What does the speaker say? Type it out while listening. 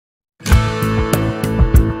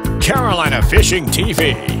Carolina Fishing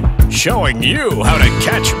TV, showing you how to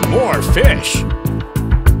catch more fish.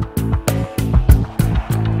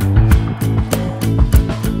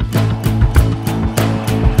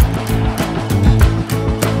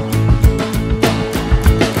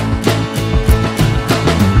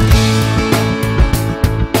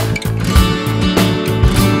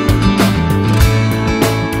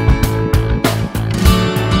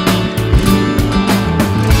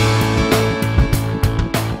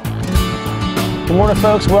 Good morning,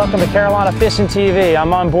 folks. Welcome to Carolina Fishing TV.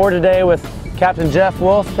 I'm on board today with Captain Jeff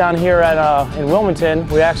Wolfe down here at in Wilmington.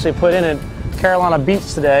 We actually put in at Carolina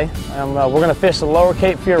Beach today, and we're going to fish the lower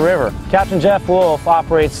Cape Fear River. Captain Jeff Wolfe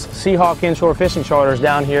operates Seahawk inshore fishing charters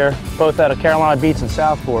down here, both out of Carolina Beach and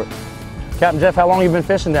Southport. Captain Jeff, how long have you been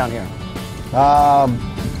fishing down here?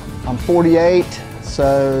 I'm 48,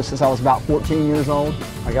 so since I was about 14 years old.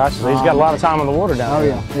 I got you. So he's got a lot of time on the water down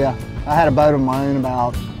here. Oh yeah. I had a boat of my own when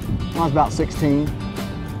I was about 16.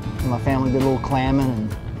 And my family did a little clamming.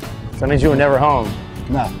 And so that means you were never home?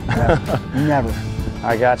 No, never.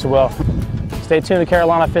 I got you. Well, stay tuned to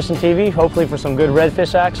Carolina Fishing TV, hopefully for some good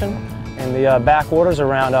redfish action in the backwaters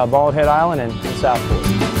around Bald Head Island and Southport.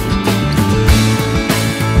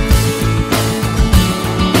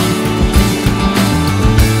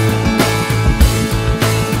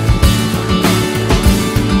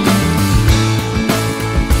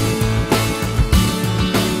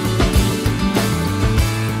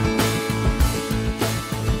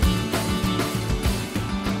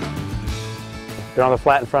 They're on the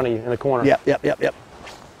flat in front of you, in the corner. Yep. Yeah,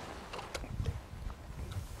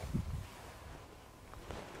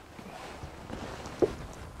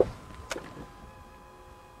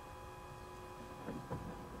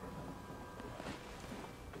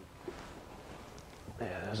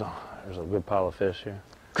 there's a good pile of fish here.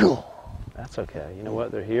 Cool. That's okay. You know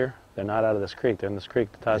what? They're here. They're not out of this creek. They're in this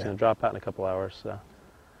creek. The tide's going to drop out in a couple hours. So.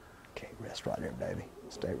 Okay, rest right there, baby.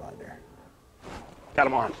 Stay right there. Got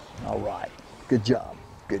him on. All right. Good job.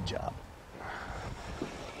 Good job.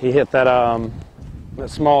 He hit that that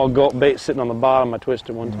small gulp bait sitting on the bottom. I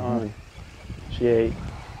twisted one time. And she ate.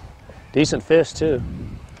 Decent fish too.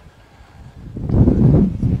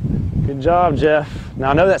 Good job, Jeff.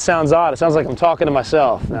 Now I know that sounds odd. It sounds like I'm talking to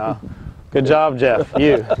myself. Now, good job, Jeff.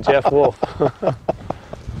 You, Jeff Wolfe.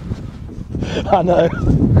 I know.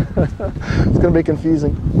 It's going to be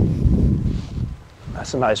confusing.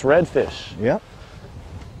 That's a nice redfish. Yep.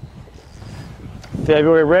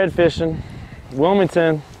 February red fishing,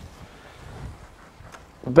 Wilmington.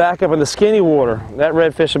 Back up in the skinny water. That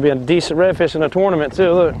redfish will be a decent redfish in a tournament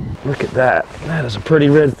too. Look at that. That is a pretty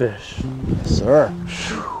redfish. Yes, sir.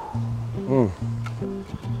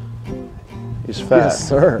 He's fat. Yes,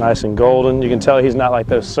 sir. Nice and golden. You can tell he's not like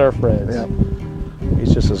those surf reds. Yep.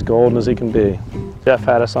 He's just as golden as he can be. Jeff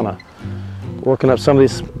had us on working up some of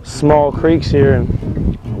these small creeks here,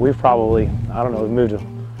 and we've probably, I don't know, we've moved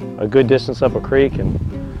a good distance up a creek and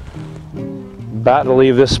about to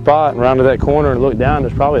leave this spot and round to that corner and look down.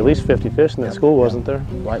 There's probably at least 50 fish in that school, wasn't there?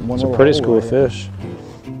 Right, it's a pretty school of fish.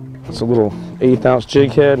 It's a little 1/8 ounce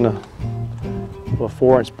jig head and a little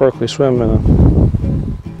 4-inch Berkeley swim.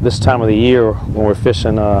 And this time of the year when we're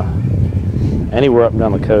fishing anywhere up and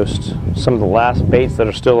down the coast, some of the last baits that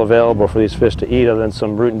are still available for these fish to eat, other than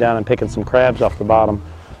some rooting down and picking some crabs off the bottom,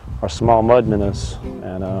 are small mud minnows.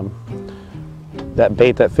 And that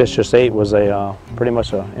bait that fish just ate was pretty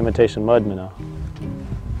much an imitation mud minnow.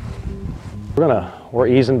 We're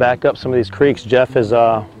easing back up some of these creeks. Jeff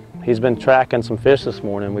he's been tracking some fish this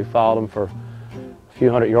morning. We followed him for a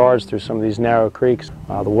few hundred yards through some of these narrow creeks.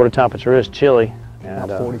 The water temperature is chilly.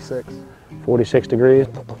 And, 46. 46 degrees.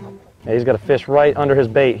 Yeah, he's got a fish right under his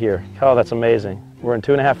bait here. Oh, that's amazing. We're in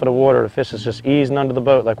 2.5 foot of water. The fish is just easing under the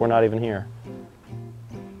boat like we're not even here.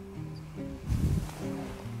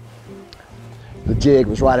 The jig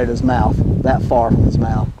was right at his mouth, that far from his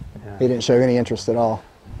mouth. Yeah. He didn't show any interest at all.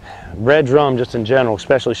 Red drum, just in general,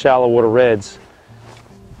 especially shallow water reds.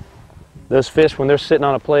 Those fish, when they're sitting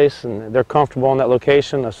on a place and they're comfortable on that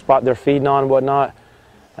location, a spot they're feeding on and whatnot,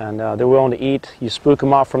 and they're willing to eat, you spook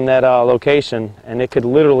them off from that location, and it could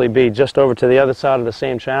literally be just over to the other side of the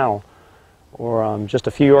same channel, or just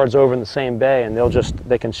a few yards over in the same bay, and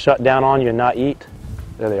they can shut down on you and not eat.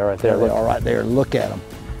 There they are right there. There they are right there. Look at them.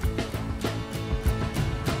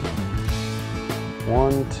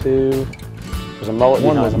 1, 2. There's a mullet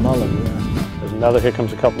One behind was a them. mullet, yeah. There's another. Here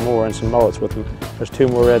comes a couple more and some mullets with them. There's 2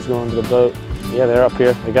 more reds going to the boat. Yeah, they're up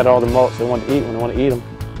here. They got all the mullets they want to eat when they want to eat them.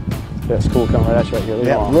 That school coming right at you right here.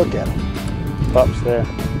 Yeah, look at them. Pups there.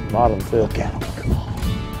 A lot of them too. Look at them. Come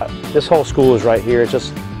on. This whole school is right here. It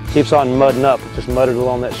just keeps on mudding up. Just mudded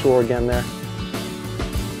along that shore again there.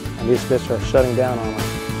 and these fish are shutting down on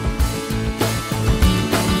us.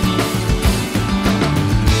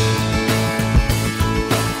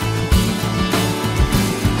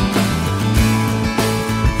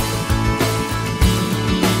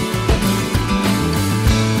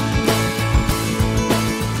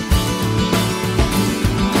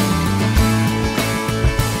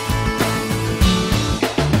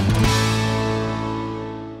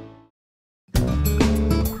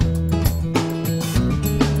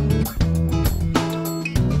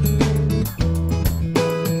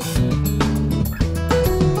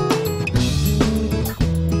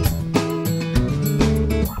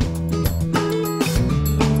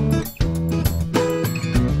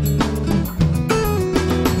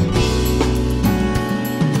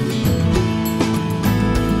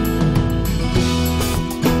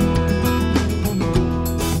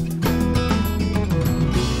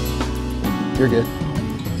 You're good.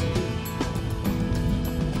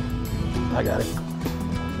 I got it.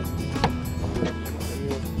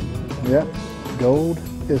 Yep, gold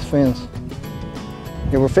is fins.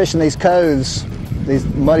 Yeah, we're fishing these coves, these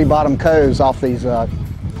muddy bottom coves off these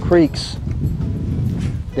creeks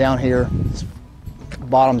down here. This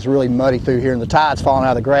bottom's really muddy through here and the tide's falling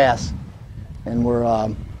out of the grass. And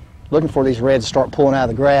we're looking for these reds to start pulling out of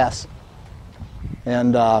the grass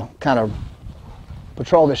and kind of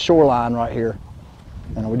patrol this shoreline right here.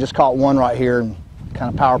 And we just caught one right here and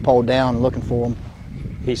kind of power poled down and looking for them.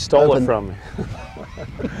 He stole it from me.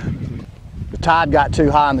 The tide got too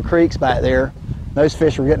high in the creeks back there. Those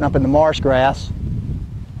fish were getting up in the marsh grass.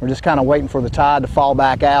 We're just kind of waiting for the tide to fall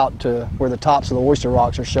back out to where the tops of the oyster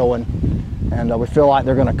rocks are showing. And we feel like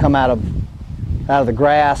they're going to come out of the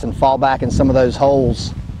grass and fall back in some of those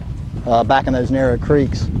holes back in those narrow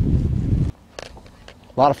creeks. A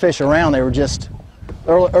lot of fish around. They were just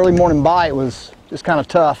early morning bite was just kind of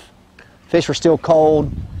tough. Fish were still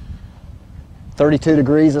cold. 32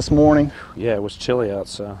 degrees this morning. Yeah, it was chilly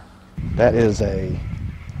outside. That is a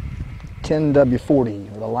 10W40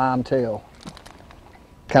 with a lime tail.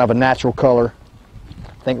 Kind of a natural color.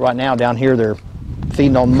 I think right now down here they're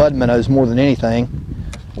feeding on mud minnows more than anything.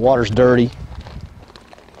 The water's dirty.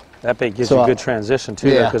 That bait gives you a good transition too,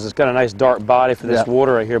 yeah, because it's got a nice dark body for this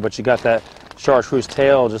water right here, but you got that chartreuse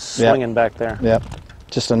tail just swinging back there. Yep,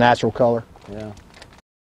 just a natural color. Yeah.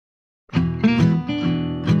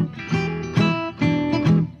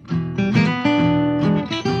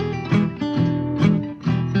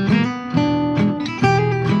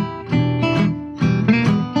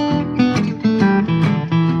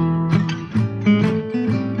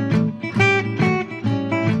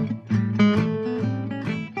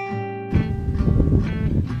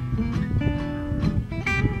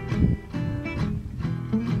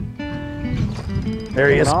 There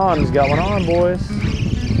he is. He's got one on, boys.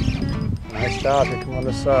 Nice job. Here, come on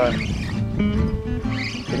this side.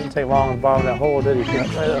 Didn't take long on the bottom of that hole, did he?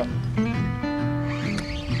 Right up.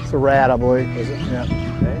 It's a rat, I believe. Is it? Yeah.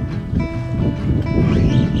 Okay.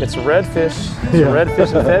 It's a redfish. It's a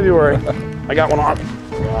redfish in February. I got one on.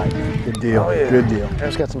 Right. Good deal. Oh, yeah. Good deal.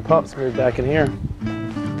 There's got some pups moved back in here.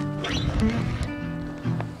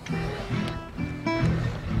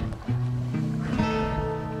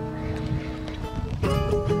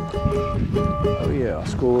 Oh yeah,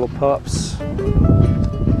 school little pups.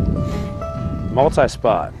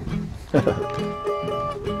 Multi-spot. How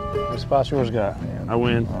many spots yours got? I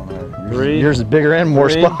win. Three. Yours is bigger and more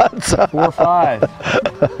spots. 4 or 5.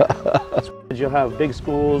 You'll have big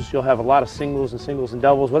schools. You'll have a lot of singles and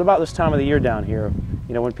doubles. What about this time of the year down here?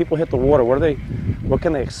 You know, when people hit the water, what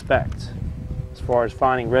can they expect as far as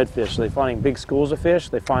finding redfish? Are they finding big schools of fish?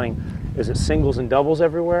 Are they finding, is it singles and doubles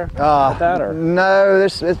everywhere? Like that, or? No,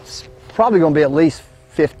 it's probably going to be at least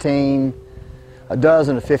 15, a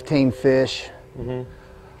dozen to 15 fish. Mm-hmm.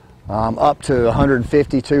 Up to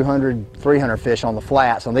 150, 200, 300 fish on the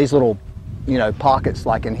flats. On these little, you know, pockets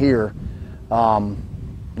like in here,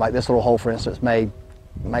 like this little hole, for instance, may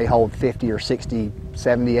hold 50 or 60,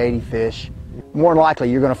 70, 80 fish. More than likely,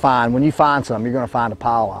 you're going to find, when you find some, you're going to find a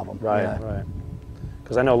pile of them. Right, you know? right.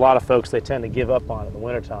 Because I know a lot of folks, they tend to give up on it in the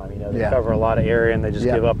wintertime. You know, they cover a lot of area and they just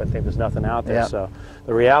give up and think there's nothing out there. So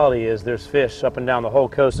the reality is there's fish up and down the whole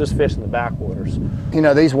coast. There's fish in the backwaters. You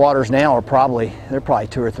know, these waters now are probably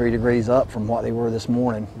 2 or 3 degrees up from what they were this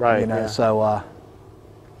morning. Right. You know, so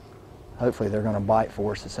hopefully they're going to bite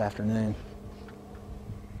for us this afternoon.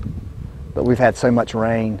 But we've had so much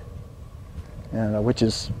rain, and which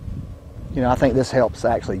is, you know, I think this helps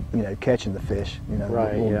actually, you know, catching the fish. You know,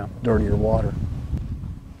 right, a little dirtier water.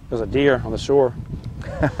 There's a deer on the shore.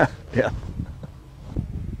 Yeah.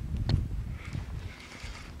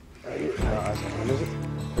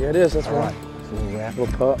 Yeah, it is. That's right. Little rat.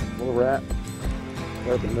 Little pup, little rat.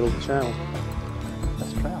 Right in the middle of the channel.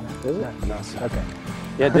 That's trout. Is it? No. Okay.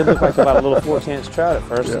 Yeah, it did look like about a little 14-inch trout at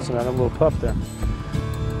first. Yeah. It's another little pup there.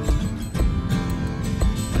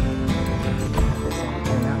 This thing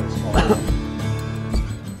came out as small.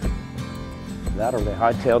 That or they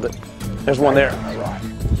hightailed it. There's one there. All right.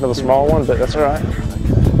 Another small one, but that's all right.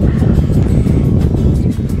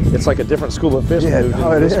 It's like a different school of fish moved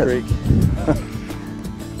into this creek.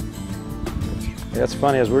 Yeah, it's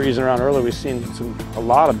funny, as we were easing around earlier, we've seen a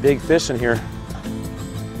lot of big fish in here.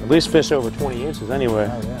 At least fish over 20 inches anyway.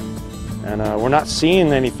 Oh, yeah. And we're not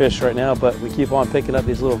seeing any fish right now, but we keep on picking up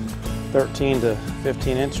these little 13 to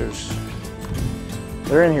 15 inchers.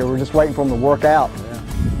 They're in here. We're just waiting for them to work out. Yeah.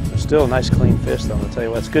 They're still a nice clean fish though, I'm gonna tell you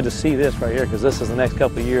what. It's good to see this right here, because this is the next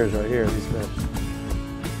couple of years right here, these fish.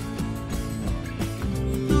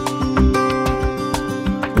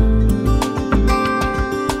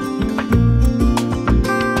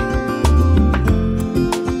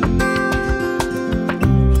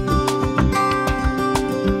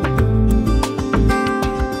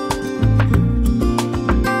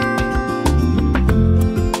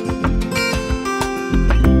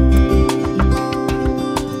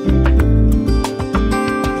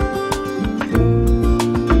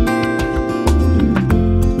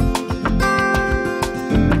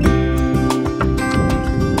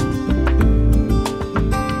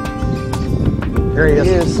 There he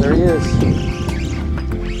is. There he is.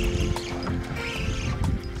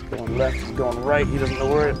 He's going left, he's going right. He doesn't know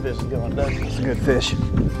where the fish is going, does he? It's a good fish.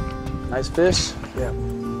 Nice fish. Yeah.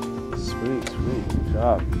 Sweet, sweet. Good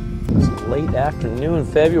job. It's late afternoon,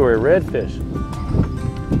 February redfish.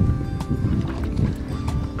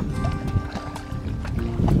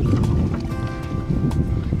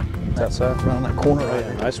 Outside. Around that corner right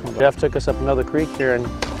there. Nice one. Jeff took us up another creek here and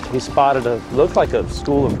he spotted looked like a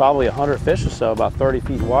school of probably 100 fish or so, about 30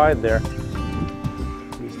 feet wide there.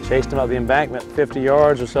 He chased them up the embankment, 50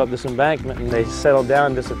 yards or so up this embankment, and they settled down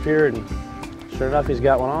and disappeared, and sure enough, he's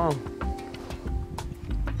got one on.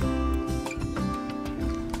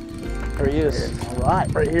 There he is. All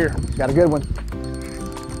right. Right here. Got a good one.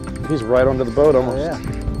 He's right under the boat almost. Oh,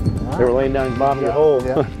 yeah. All They were right. laying down in the bottom of the hole.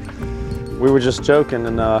 Yeah. We were just joking,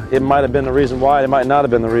 and it might have been the reason why. It might not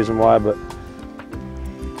have been the reason why, but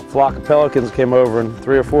a flock of pelicans came over, and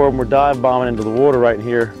 3 or 4 of them were dive bombing into the water right in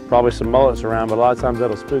here. Probably some mullets around, but a lot of times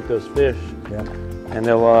that'll spook those fish, Yeah. and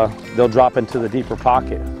they'll drop into the deeper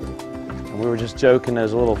pocket. And we were just joking.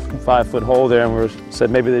 There's a little 5-foot hole there, and we said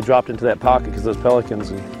maybe they dropped into that pocket because those pelicans,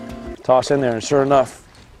 and toss in there, and sure enough,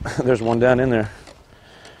 there's one down in there.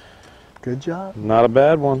 Good job. Not a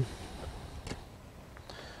bad one.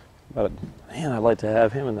 But man, I'd like to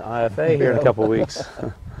have him in the IFA here in a couple of weeks.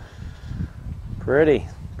 Pretty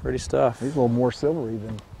stuff. He's a little more silvery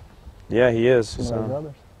than Yeah, he is. some of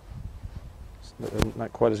those others.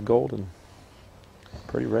 Not quite as golden.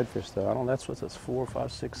 Pretty redfish though. I don't know, that's 4,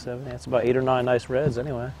 5, 6, 7. That's about 8 or 9 nice reds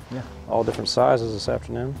anyway. Yeah. All different sizes this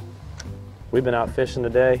afternoon. We've been out fishing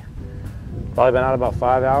today. Probably been out about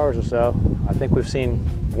 5 hours or so. I think we've seen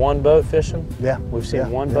one boat fishing. Yeah. We've seen Yeah.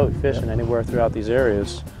 one Yeah. boat fishing anywhere throughout these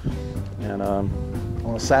areas. And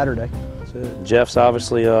On a Saturday. that's it. Jeff's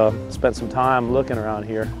obviously spent some time looking around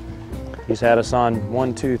here. He's had us on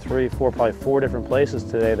 1, 2, 3, 4, probably 4 different places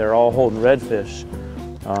today. They're all holding redfish.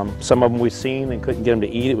 Some of them we've seen and couldn't get them to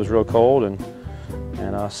eat. It was real cold, and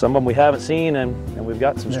some of them we haven't seen, and we've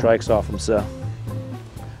got some strikes off them. So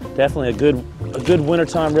definitely a good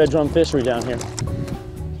wintertime red drum fishery down here.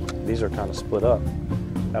 These are kind of split up.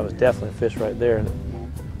 That was definitely a fish right there.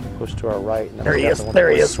 Pushed to our right. And There he is.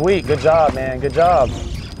 There he is. Sweet. Good job, man. Good job.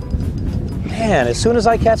 Man, as soon as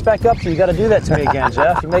I catch back up to you, got to do that to me again,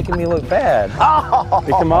 Jeff. You're making me look bad. Oh, Did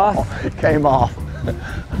he come off? it came off.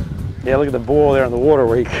 Yeah, look at the bull there in the water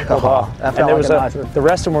where he pulled off. that And felt there like was a nice one. the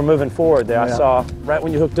rest of them were moving forward there. I Yeah. saw right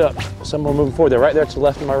when you hooked up, some were moving forward. They're right there to the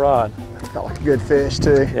left of my rod. Felt like a good fish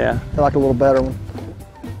too. Yeah. Felt like a little better one.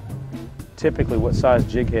 Typically, what size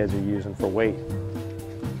jig heads are you using for weight?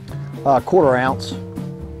 1/4 ounce.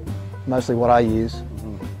 Mostly what I use.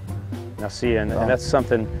 Now see, and that's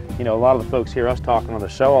something, you know, a lot of the folks hear us talking on the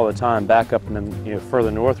show all the time, back up and then, further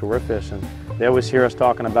north where we're fishing. They always hear us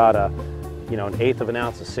talking about an 1/8 of an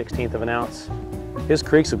ounce, a 1/16 of an ounce. His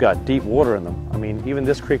creeks have got deep water in them. I mean, even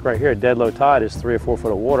this creek right here, dead low tide, is 3 or 4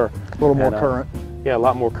 foot of water. A little more current. Yeah, a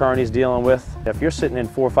lot more current he's dealing with. If you're sitting in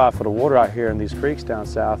 4 or 5 foot of water out here in these creeks down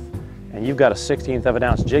south, and you've got a 1/16 of an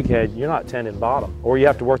ounce jig head, you're not tending bottom. Or you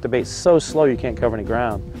have to work the bait so slow you can't cover any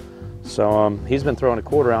ground. So he's been throwing a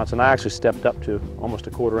 1/4 ounce, and I actually stepped up to almost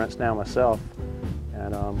a 1/4 ounce now myself.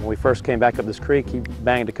 And when we first came back up this creek, he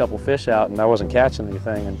banged a couple fish out, and I wasn't catching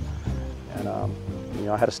anything. And you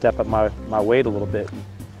know, I had to step up my weight a little bit,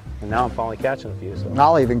 and now I'm finally catching a few. So.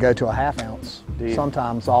 I'll even go to a ½ ounce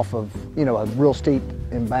sometimes off of, you know, a real steep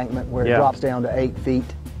embankment where it drops down to 8 feet.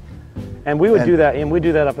 And we would do that, and we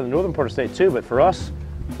do that up in the northern part of the state too. But for us,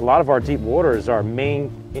 a lot of our deep water is our main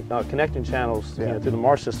connecting channels, you know, through the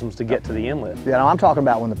marsh systems to get to the inlet. Yeah, no, I'm talking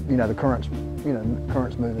about when the current's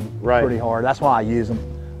moving pretty hard. That's why I use them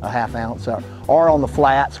a ½ ounce, or on the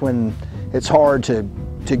flats when it's hard to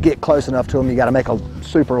get close enough to them. You got to make a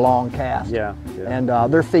super long cast. Yeah. And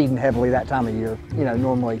they're feeding heavily that time of year. You know,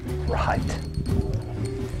 normally. Right.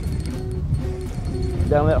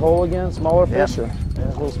 Down that hole again, smaller fish, or a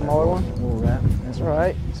little smaller one. A little rat. That's all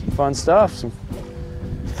right. Some fun stuff. Some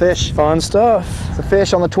fish. Fun stuff. It's a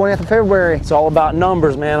fish on the 20th of February. It's all about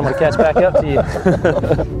numbers, man. I'm gonna catch back up to you.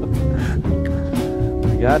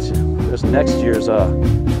 I got you. There's next year's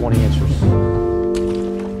 20 inches.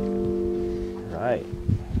 Right.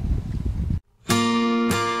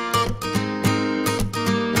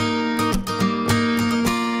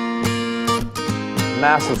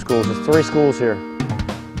 Massive schools. There's 3 schools here.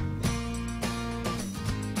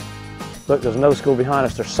 Look, there's another school behind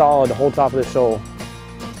us. They're solid the whole top of this shoal.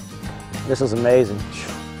 This is amazing.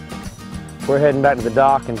 We're heading back to the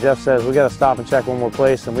dock, and Jeff says we got to stop and check one more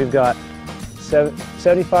place, and we've got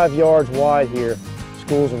 75 yards wide here,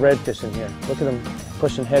 schools of redfish in here. Look at them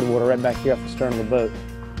pushing headwater right back here off the stern of the boat.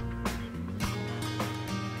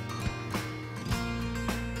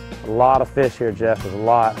 A lot of fish here, Jeff. There's a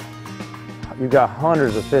lot. You've got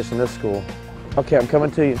hundreds of fish in this school. Okay, I'm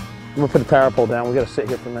coming to you. I'm gonna put the power pole down. We got to sit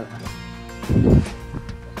here for a minute.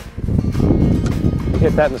 You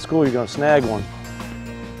hit that in the school, you're gonna snag one.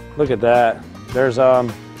 Look at that. There's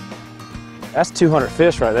that's 200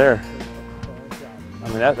 fish right there. I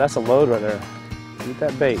mean, that's a load right there. Eat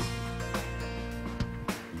that bait.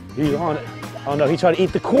 He's on it. Oh no, he tried to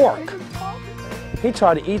eat the cork. He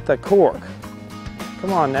tried to eat the cork.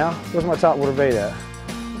 Come on now. Where's my top water bait at?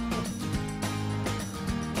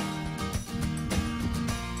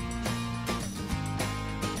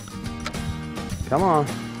 Come on.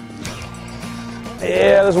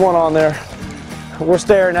 Yeah, there's one on there. We're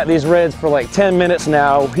staring at these reds for like 10 minutes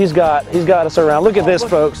now. He's got us around. Look at this,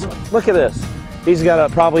 folks. Look at this. He's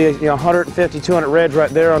got probably 150, 200 reds right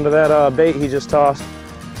there under that bait he just tossed.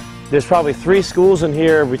 There's probably 3 schools in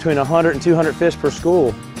here, between 100 and 200 fish per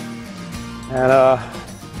school. And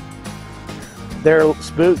they're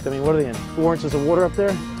spooked. I mean, what are they in? 4 inches of water up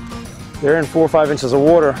there? They're in 4 or 5 inches of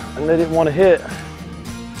water, and they didn't want to hit.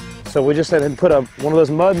 So we just had to put one of those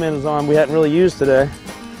mud minnows on we hadn't really used today,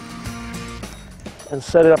 and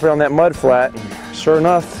set it up around that mud flat. And sure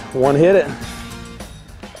enough, one hit it.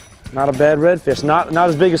 Not a bad redfish. Not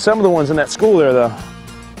as big as some of the ones in that school there, though.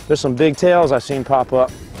 There's some big tails I've seen pop up.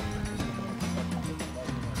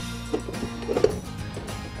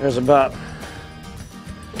 There's about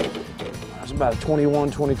a 21,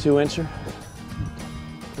 22 incher.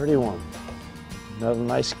 31. Another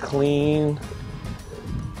nice clean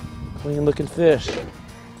looking fish.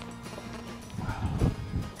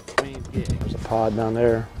 There's a pod down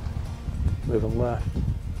there. Moving left.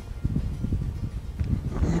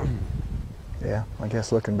 Yeah, I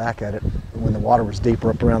guess looking back at it, when the water was deeper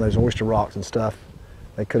up around those oyster rocks and stuff,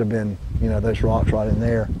 they could have been, those rocks right in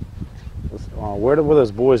there. Where were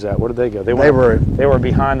those boys at? Where did they go? They were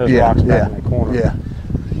behind those rocks back in that corner. Yeah.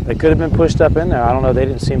 They could have been pushed up in there. I don't know. They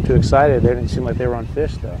didn't seem too excited. They didn't seem like they were on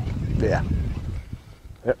fish, though. Yeah.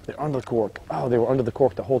 They're under the cork. Oh, they were under the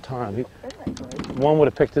cork the whole time. One would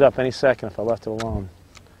have picked it up any second if I left it alone.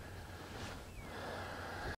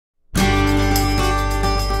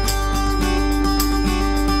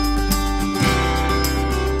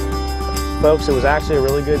 Folks, it was actually a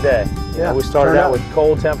really good day. Yeah, we started out with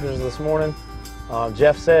cold temperatures this morning.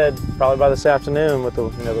 Jeff said probably by this afternoon, with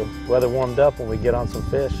the weather warmed up, when we get on some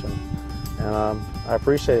fish, and I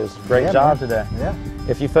appreciate it. It was a great job today. Yeah.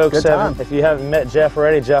 If you folks haven't met Jeff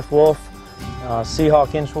already, Jeff Wolfe,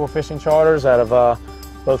 Seahawk Inshore fishing charters out of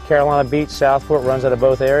both Carolina Beach, Southport, runs out of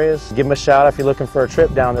both areas. Give him a shout if you're looking for a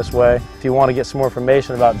trip down this way. If you want to get some more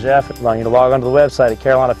information about Jeff, you log onto the website at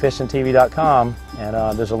carolinafishingtv.com,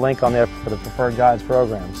 and there's a link on there for the Preferred Guides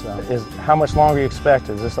program. So, how much longer you expect?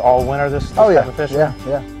 Is this all winter? This type of fishing?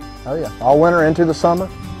 Yeah. Oh yeah. All winter into the summer.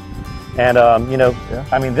 And I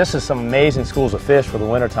mean, this is some amazing schools of fish for the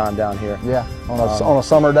winter time down here. Yeah. On a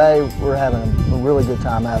summer day, we're having a really good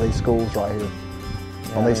time out of these schools right here.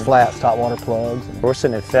 on these flats, top water plugs. We're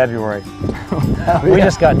sitting in February. We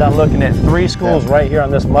just got done looking at 3 schools right here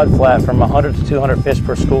on this mud flat from 100 to 200 fish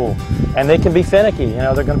per school. And they can be finicky, you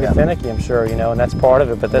know, they're going to be finicky, I'm sure, you know, and that's part of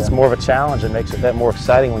it, but that's more of a challenge. It makes it that more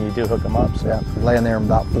exciting when you do hook them up. So. Laying there in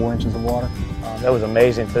about 4 inches of water. That was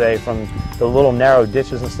amazing today, from the little narrow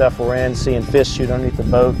ditches and stuff we're in, seeing fish shoot underneath the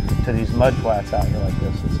boat, to these mud flats out here like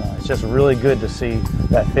this. It's just really good to see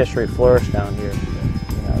that fishery flourish down here.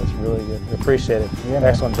 You know, it's really good. We appreciate it. Yeah,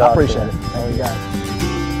 excellent job. I appreciate it. Thank you guys.